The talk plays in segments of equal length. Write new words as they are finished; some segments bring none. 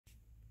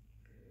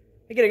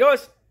Hey, g'day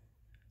guys,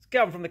 it's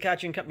Calvin from the Car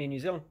Tune Company in New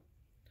Zealand.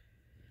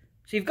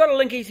 So you've got a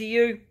Link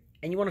ECU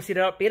and you want to set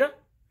it up better,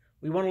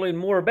 we want to learn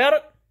more about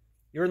it,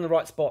 you're in the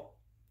right spot.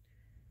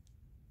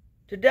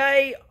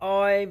 Today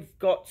I've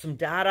got some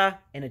data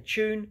and a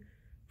tune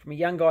from a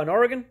young guy in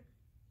Oregon,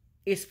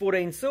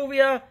 S14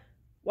 Sylvia,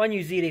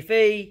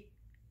 1UZFE,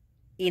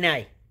 NA.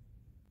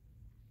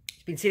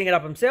 He's been setting it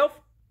up himself.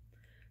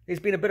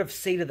 There's been a bit of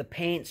seat of the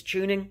pants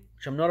tuning,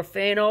 which I'm not a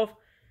fan of.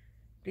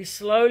 But he's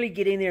slowly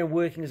getting there and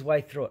working his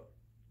way through it.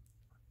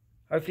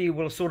 Hopefully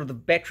we'll have sorted the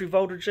battery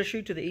voltage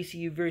issue to the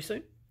ECU very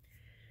soon.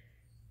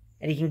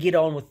 And he can get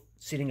on with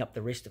setting up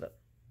the rest of it.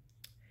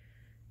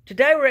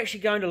 Today we're actually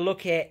going to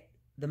look at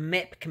the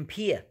map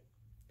compare.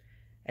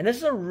 And this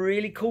is a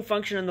really cool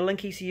function in the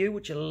Link ECU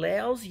which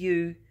allows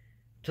you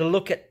to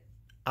look at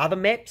other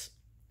maps,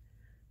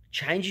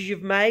 changes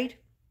you've made,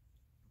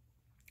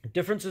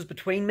 differences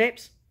between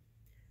maps.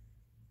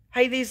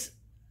 Hey, there's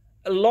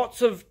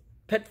lots of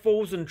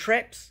pitfalls and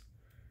traps,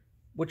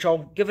 which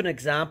I'll give an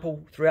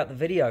example throughout the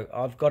video.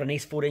 I've got an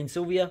S14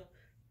 Sylvia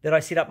that I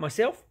set up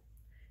myself,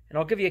 and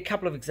I'll give you a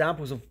couple of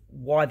examples of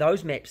why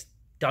those maps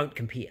don't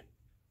compare.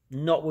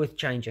 Not worth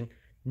changing,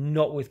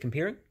 not worth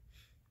comparing.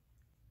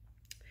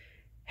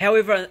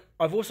 However,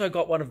 I've also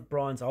got one of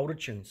Brian's older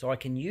tunes, so I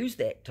can use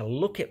that to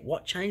look at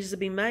what changes have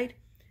been made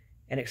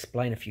and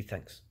explain a few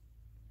things.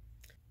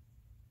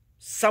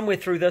 Somewhere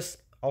through this,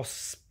 I'll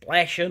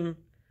splash in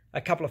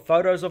a couple of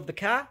photos of the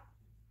car.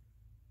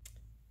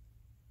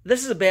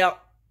 This is about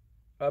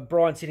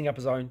Brian setting up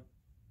his own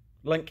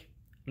Link,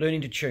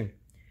 learning to tune.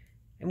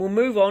 And we'll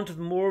move on to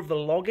more of the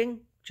logging,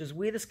 which is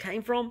where this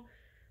came from.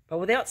 But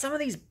without some of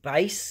these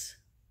base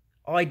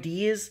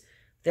ideas,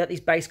 without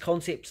these base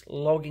concepts,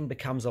 logging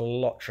becomes a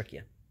lot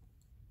trickier.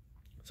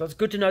 So it's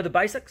good to know the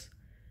basics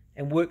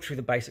and work through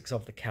the basics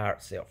of the car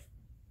itself.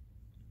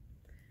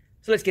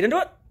 So let's get into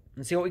it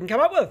and see what we can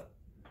come up with.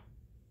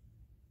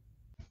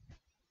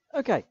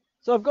 Okay,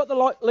 so I've got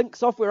the Link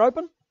software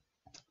open.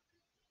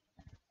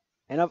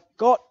 And I've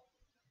got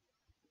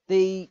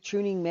the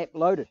tuning map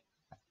loaded.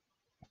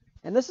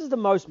 And this is the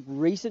most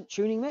recent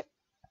tuning map.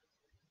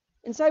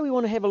 And say we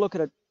want to have a look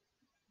at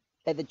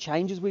the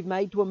changes we've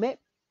made to a map,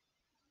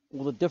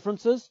 or the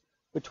differences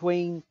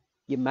between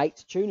your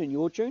mate's tune and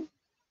your tune.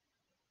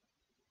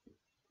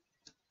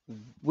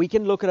 We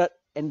can look at it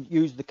and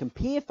use the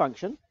compare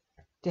function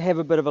to have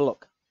a bit of a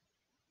look.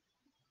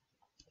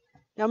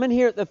 Now I'm in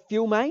here at the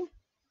fuel main.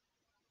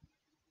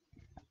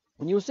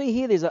 And you'll see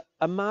here there's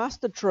a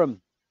master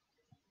trim.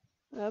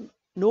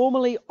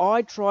 Normally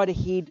I try to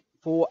head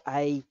for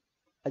a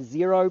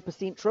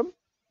 0% trim.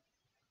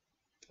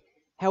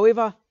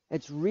 However,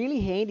 it's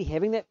really handy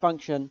having that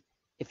function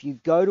if you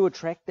go to a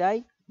track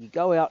day, you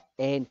go out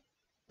and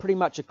pretty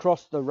much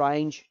across the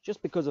range,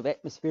 just because of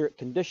atmospheric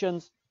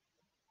conditions,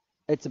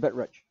 it's a bit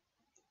rich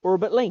or a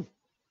bit lean.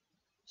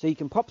 So you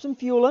can pop some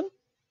fuel in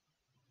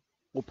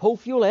or pull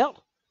fuel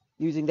out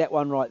using that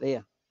one right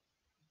there.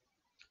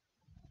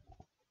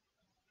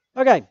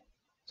 Okay,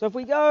 so if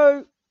we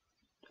go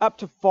up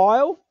to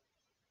File,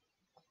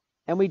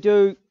 and we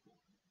do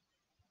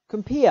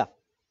Compare.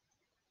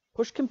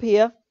 Push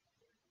Compare,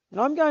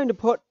 and I'm going to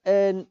put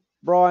in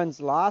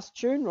Brian's last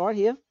tune right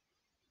here.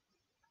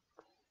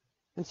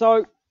 And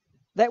so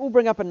that will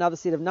bring up another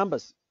set of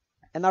numbers,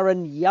 and they're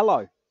in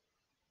yellow.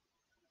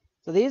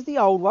 So there's the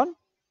old one,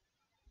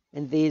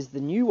 and there's the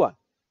new one.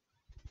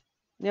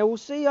 Now we'll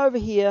see over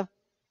here,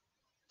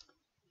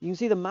 you can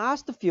see the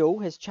master fuel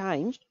has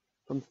changed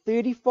from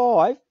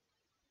 35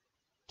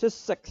 to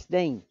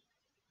 16.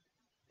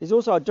 There's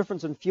also a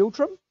difference in fuel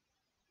trim,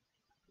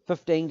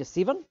 15 to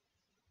 7.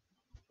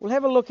 We'll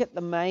have a look at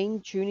the main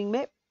tuning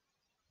map.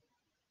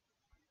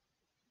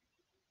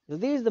 So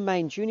there's the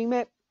main tuning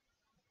map.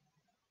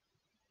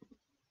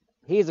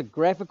 Here's a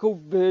graphical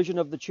version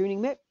of the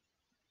tuning map.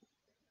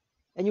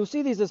 And you'll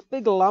see there's this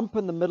big lump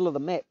in the middle of the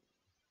map,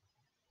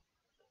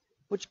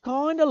 which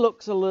kind of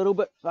looks a little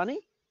bit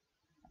funny.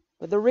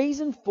 But the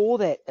reason for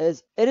that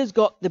is it has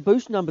got the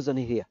boost numbers in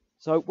here.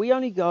 So we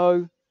only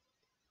go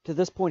to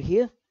this point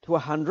here, to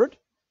 100,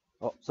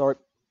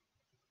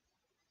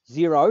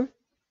 0,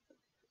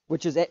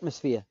 which is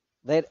atmosphere.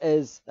 That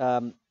is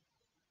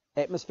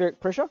atmospheric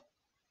pressure.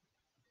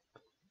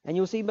 And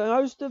you'll see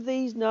most of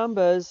these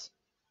numbers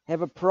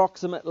have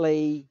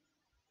approximately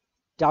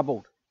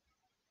doubled.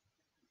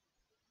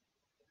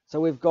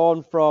 So we've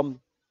gone from,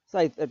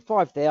 say, at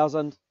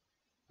 5,000,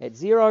 at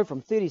 0,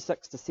 from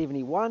 36 to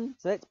 71.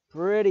 So that's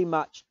pretty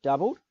much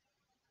doubled.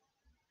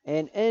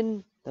 And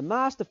in the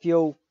master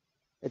fuel,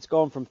 it's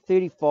gone from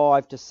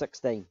 35 to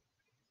 16.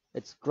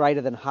 It's greater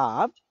than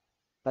halved,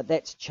 but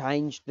that's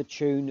changed the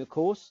tune, of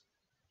course.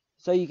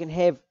 So you can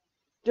have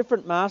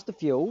different master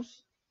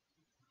fuels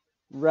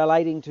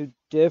relating to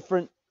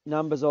different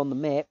numbers on the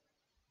map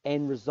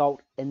and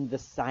result in the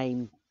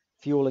same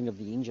fueling of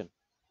the engine.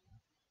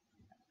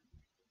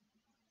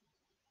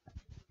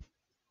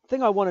 The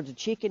thing I wanted to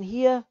check in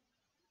here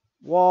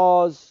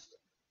was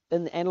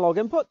in the analog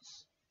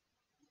inputs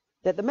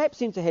that the map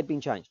sensor had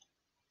been changed.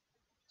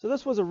 So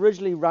this was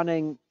originally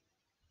running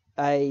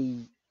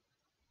a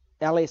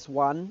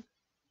LS1,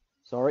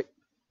 sorry,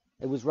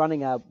 it was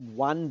running a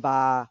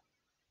 1-bar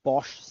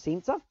Bosch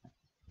sensor,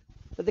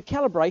 but the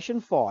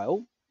calibration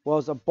file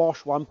was a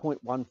Bosch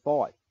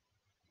 1.15.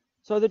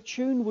 So the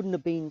tune wouldn't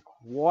have been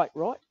quite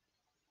right.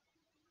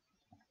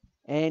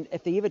 And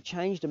if they ever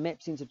changed a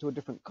map sensor to a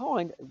different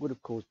kind, it would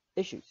have caused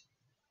issues.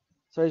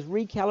 So he's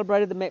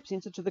recalibrated the map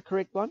sensor to the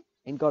correct one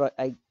and got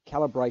a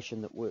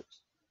calibration that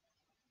works.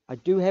 I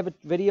do have a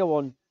video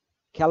on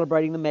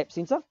calibrating the map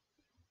sensor,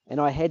 and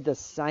I had the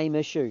same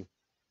issue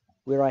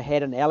where I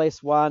had an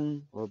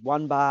LS1 or a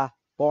 1-bar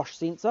Bosch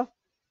sensor,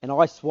 and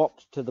I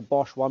swapped to the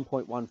Bosch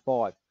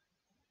 1.15.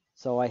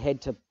 So I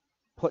had to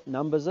put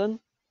numbers in,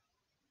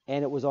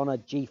 and it was on a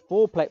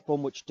G4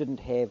 platform which didn't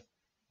have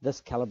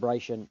this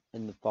calibration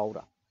in the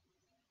folder.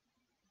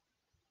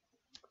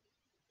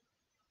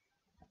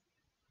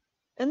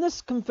 In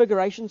this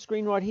configuration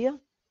screen right here,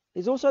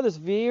 there's also this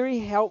very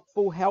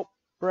helpful help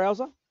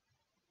browser,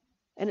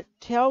 and it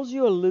tells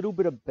you a little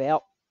bit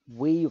about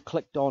where you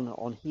clicked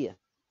on here.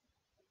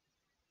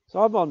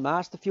 So I'm on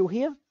Master Fuel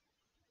here,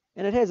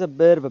 and it has a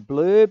bit of a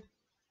blurb,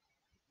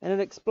 and it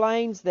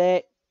explains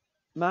that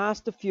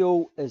Master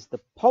Fuel is the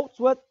pulse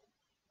width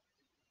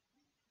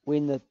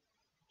when the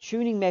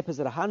tuning map is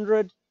at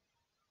 100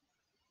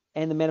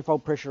 and the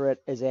manifold pressure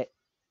is at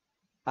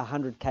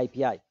 100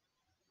 kPa.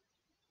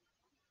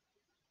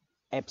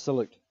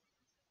 Absolute.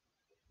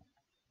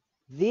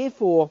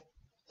 Therefore,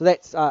 so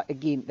that's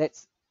again,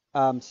 that's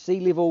sea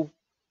level,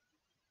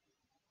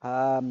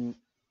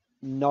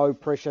 no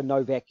pressure,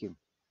 no vacuum.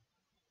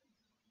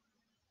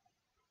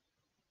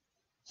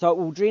 So it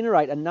will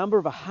generate a number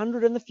of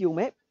 100 in the fuel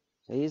map.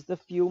 So here's the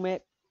fuel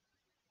map.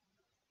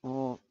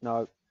 Oh,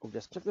 no, we'll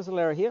just click this little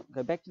arrow here,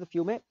 go back to the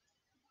fuel map.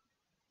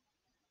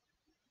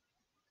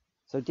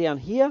 So down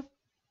here,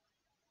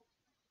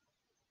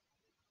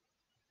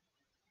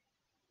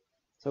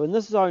 so in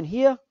this zone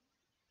here,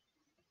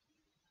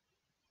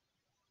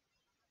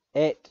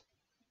 at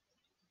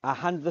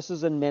 100, this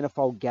is in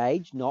manifold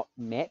gauge, not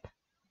map.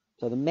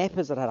 So the map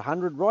is at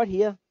 100 right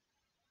here.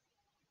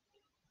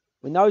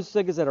 When those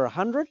figures that are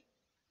 100,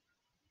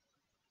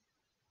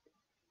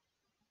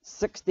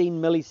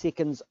 16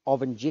 milliseconds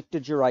of injector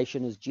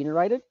duration is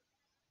generated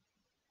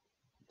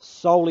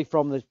solely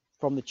from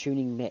the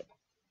tuning map.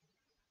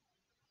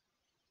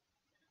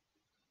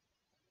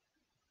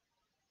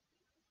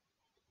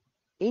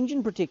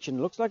 Engine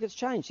protection looks like it's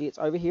changed. See, it's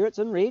over here, it's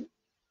in red.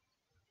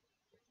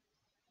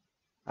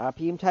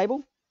 RPM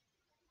table,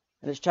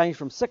 and it's changed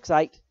from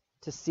 6.8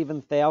 to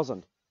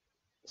 7,000.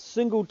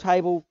 Single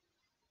table,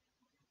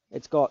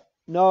 it's got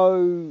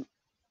no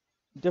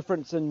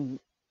difference in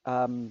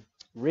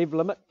rev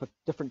limit for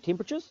different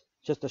temperatures,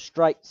 just a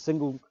straight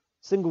single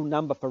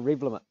number for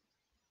rev limit.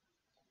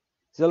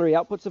 Auxiliary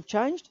outputs have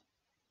changed.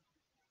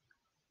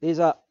 There's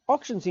an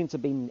oxygen sensor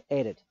being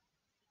added.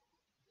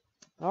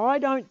 I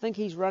don't think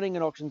he's running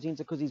an oxygen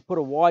sensor because he's put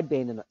a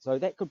wideband in it, so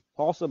that could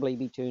possibly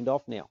be turned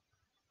off now.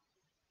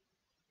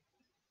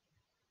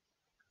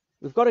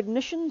 We've got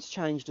ignitions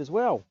changed as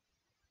well.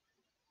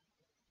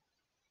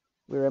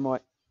 Where am I?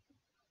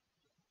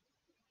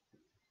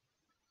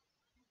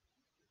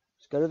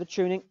 Let's go to the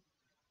tuning.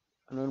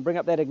 I'm going to bring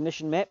up that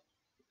ignition map.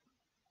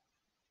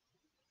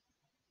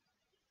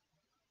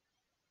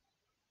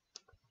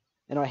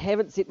 And I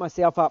haven't set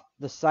myself up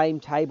the same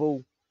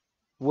table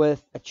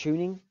with a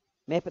tuning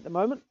map at the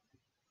moment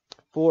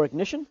for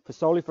ignition,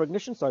 solely for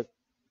ignition. So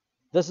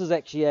this is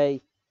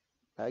actually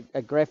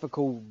a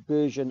graphical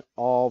version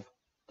of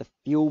the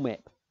fuel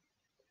map.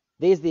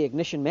 There's the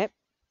ignition map.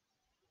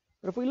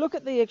 But if we look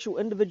at the actual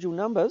individual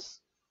numbers,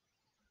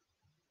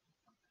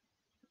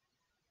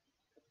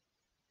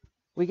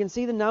 we can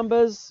see the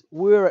numbers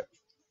were at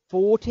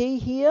 40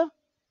 here.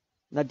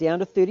 They're down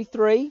to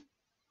 33,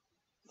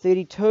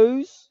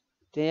 32s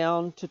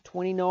down to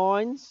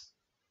 29s,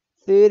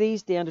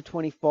 30s down to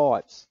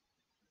 25s.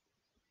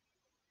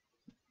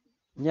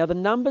 Now the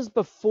numbers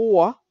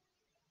before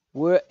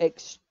were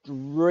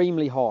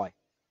extremely high.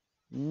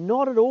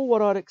 Not at all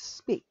what I'd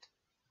expect.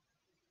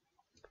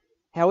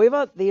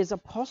 However, there's a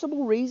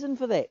possible reason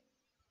for that,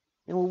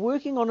 and we're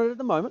working on it at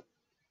the moment.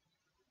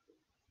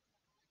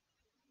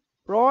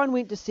 Brian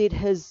went to set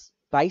his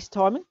base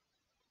timing,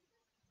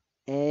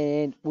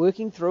 and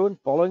working through and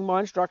following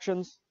my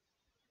instructions,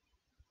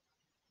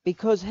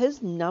 because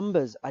his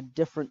numbers are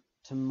different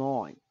to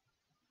mine.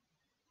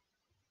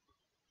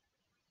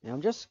 Now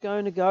I'm just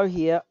going to go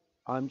here.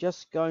 I'm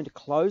just going to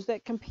close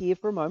that compare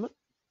for a moment.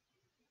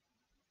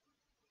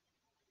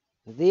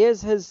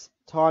 There's his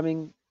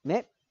timing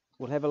map.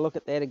 We'll have a look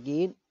at that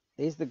again.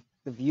 There's the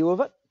view of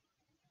it.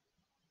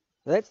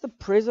 So that's the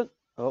present.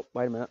 Oh,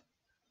 wait a minute.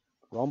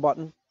 Wrong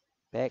button.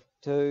 Back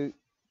to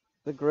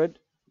the grid.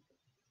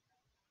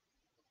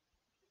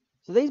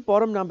 So these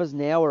bottom numbers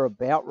now are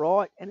about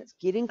right, and it's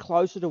getting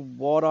closer to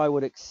what I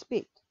would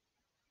expect.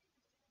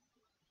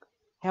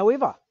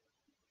 However,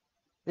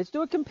 let's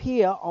do a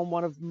compare on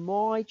one of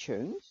my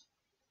tunes.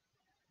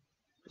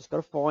 Just got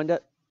to find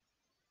it.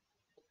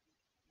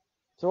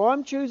 So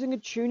I'm choosing a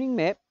tuning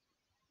map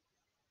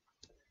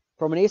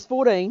from an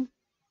S14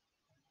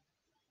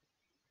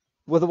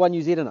 with a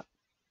 1UZ in it.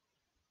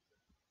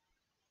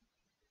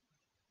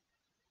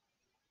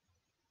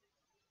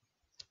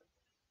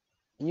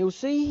 And you'll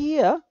see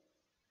here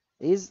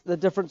is the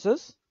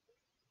differences.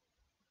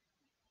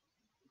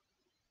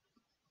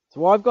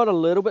 So I've got a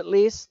little bit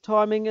less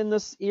timing in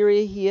this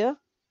area here.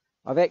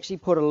 I've actually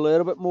put a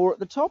little bit more at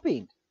the top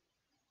end.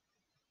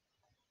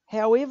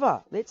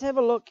 However, let's have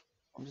a look.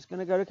 I'm just going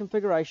to go to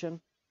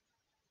configuration.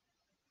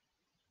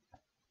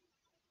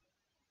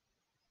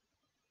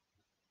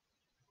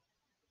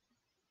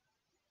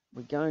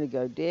 We're going to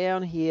go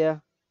down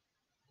here.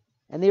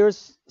 And there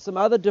is some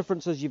other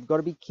differences you've got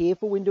to be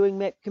careful when doing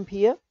map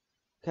compare.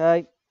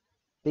 Okay,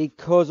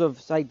 because of,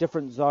 say,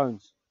 different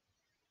zones.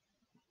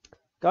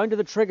 Going to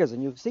the triggers,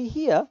 and you'll see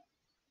here,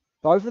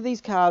 both of these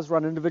cars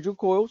run individual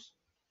coils.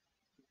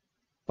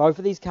 Both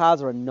of these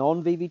cars are a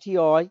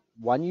non-VVTi,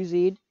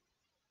 1UZ.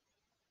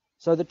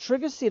 So the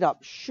trigger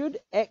setup should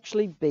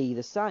actually be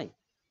the same.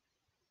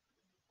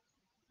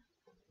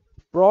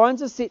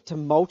 Brian's is set to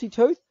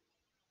multi-tooth.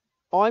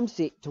 I'm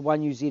set to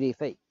 1UZ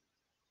FE.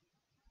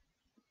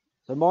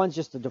 So mine's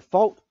just the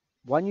default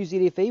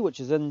 1UZ FE,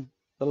 which is in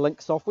the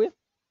Link software.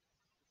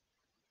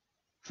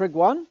 Trig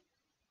 1,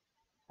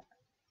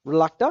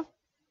 reluctor,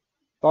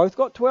 both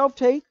got 12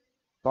 teeth,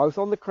 both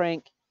on the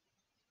crank.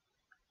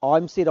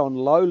 I'm set on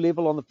low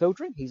level on the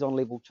filtering, he's on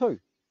level 2.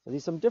 So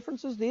there's some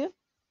differences there.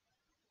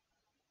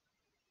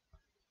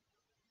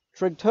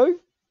 Trig 2,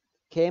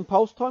 cam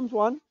pulse times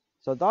 1,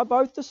 so they're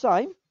both the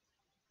same.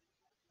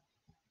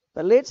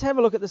 But let's have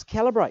a look at this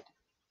calibrate.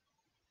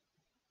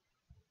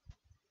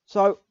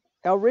 So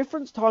our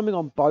reference timing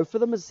on both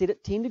of them is set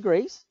at 10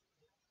 degrees.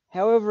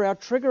 However, our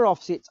trigger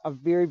offsets are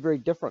very, very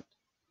different.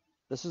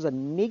 This is a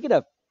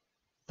negative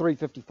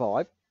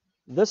 355.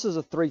 This is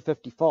a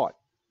 355.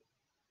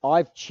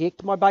 I've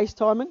checked my base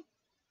timing.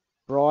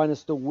 Brian is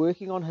still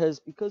working on his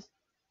because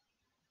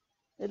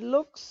it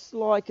looks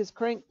like his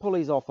crank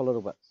pulley's off a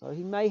little bit. So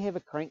he may have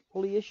a crank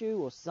pulley issue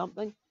or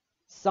something.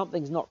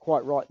 Something's not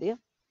quite right there.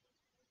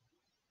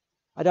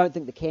 I don't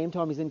think the cam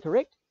time is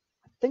incorrect.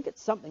 I think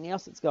it's something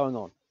else that's going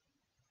on.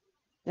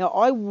 Now,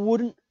 I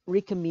wouldn't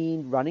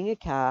recommend running a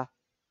car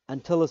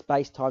until this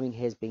base timing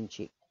has been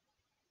checked.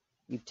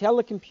 You tell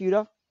the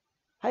computer,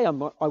 hey, I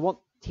want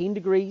 10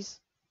 degrees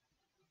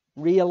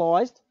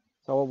realized,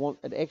 so I want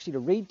it actually to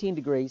read 10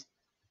 degrees,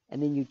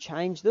 and then you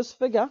change this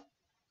figure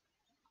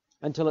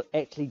until it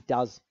actually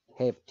does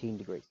have 10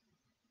 degrees.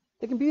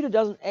 The computer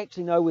doesn't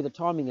actually know where the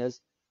timing is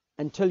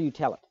until you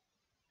tell it.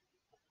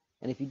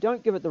 And if you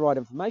don't give it the right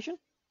information,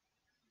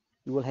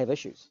 you will have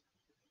issues.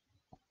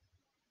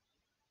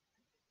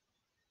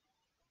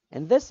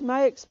 And this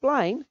may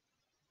explain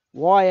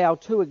why our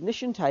two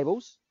ignition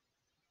tables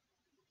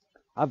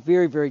are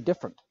very, very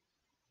different.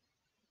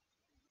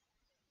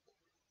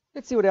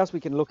 Let's see what else we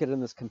can look at in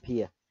this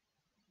compare.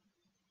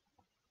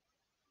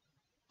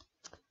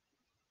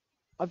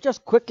 I've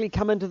just quickly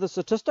come into the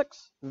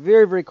statistics,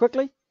 very, very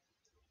quickly,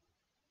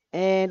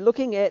 and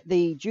looking at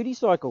the duty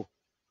cycle.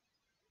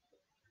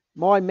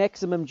 My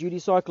maximum duty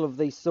cycle of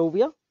the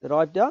Silvia that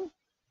I've done,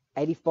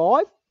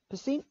 85%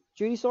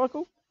 duty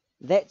cycle.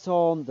 That's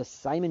on the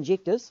same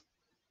injectors.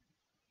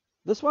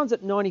 This one's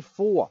at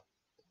 94.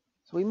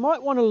 So we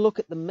might want to look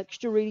at the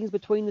mixture readings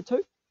between the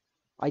two.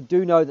 I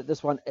do know that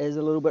this one is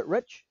a little bit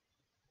rich.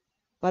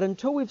 But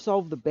until we've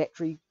solved the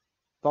battery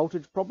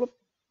voltage problem,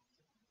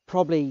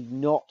 probably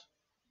not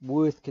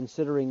worth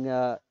considering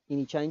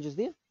any changes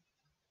there.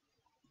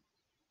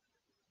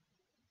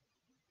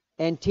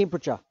 And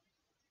temperature.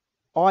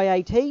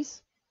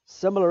 IATs,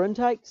 similar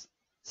intakes,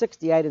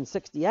 68 and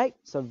 68,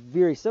 so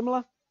very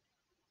similar.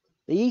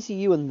 The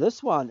ECU in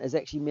this one is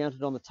actually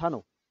mounted on the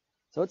tunnel.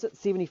 So it's at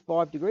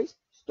 75 degrees,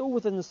 still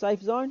within the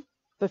safe zone.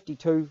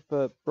 52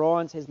 for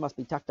Brian's, his must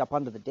be tucked up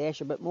under the dash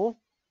a bit more.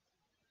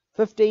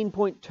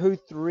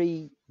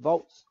 15.23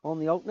 volts on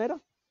the alternator.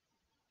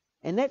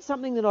 And that's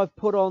something that I've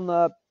put on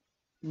the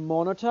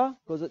monitor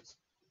because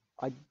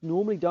I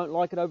normally don't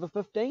like it over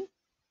 15.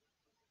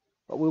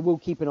 But we will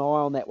keep an eye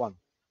on that one.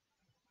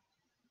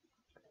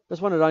 This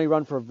one had only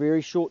run for a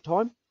very short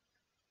time.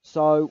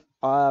 So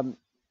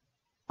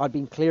I'd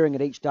been clearing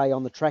it each day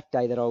on the track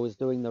day that I was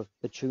doing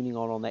the tuning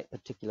on that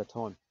particular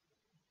time.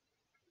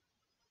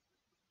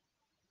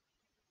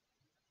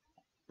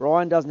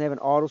 Brian doesn't have an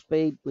idle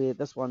speed where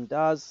this one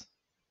does.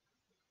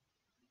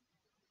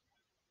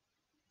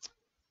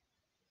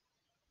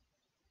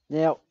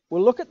 Now,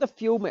 we'll look at the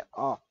fuel map.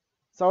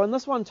 So in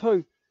this one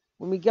too,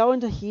 when we go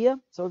into here,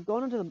 so we've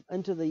gone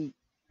into the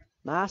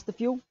master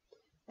fuel,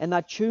 and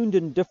they're tuned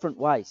in different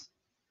ways.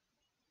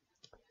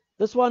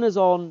 This one is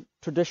on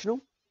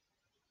traditional.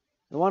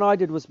 The one I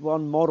did was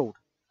one modelled.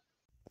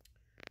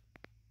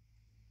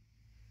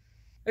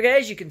 Okay,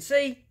 as you can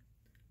see,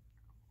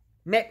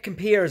 Map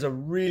Compare is a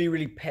really,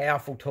 really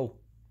powerful tool.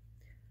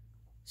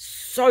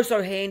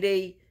 So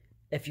handy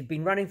if you've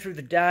been running through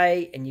the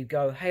day and you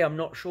go, hey, I'm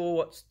not sure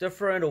what's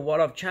different or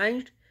what I've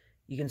changed.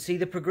 You can see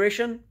the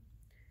progression.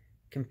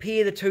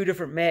 Compare the two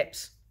different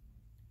maps.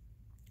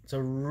 It's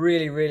a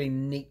really, really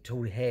neat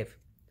tool to have.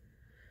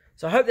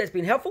 So I hope that's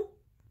been helpful,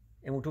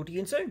 and we'll talk to you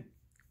again soon.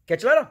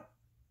 Catch you later.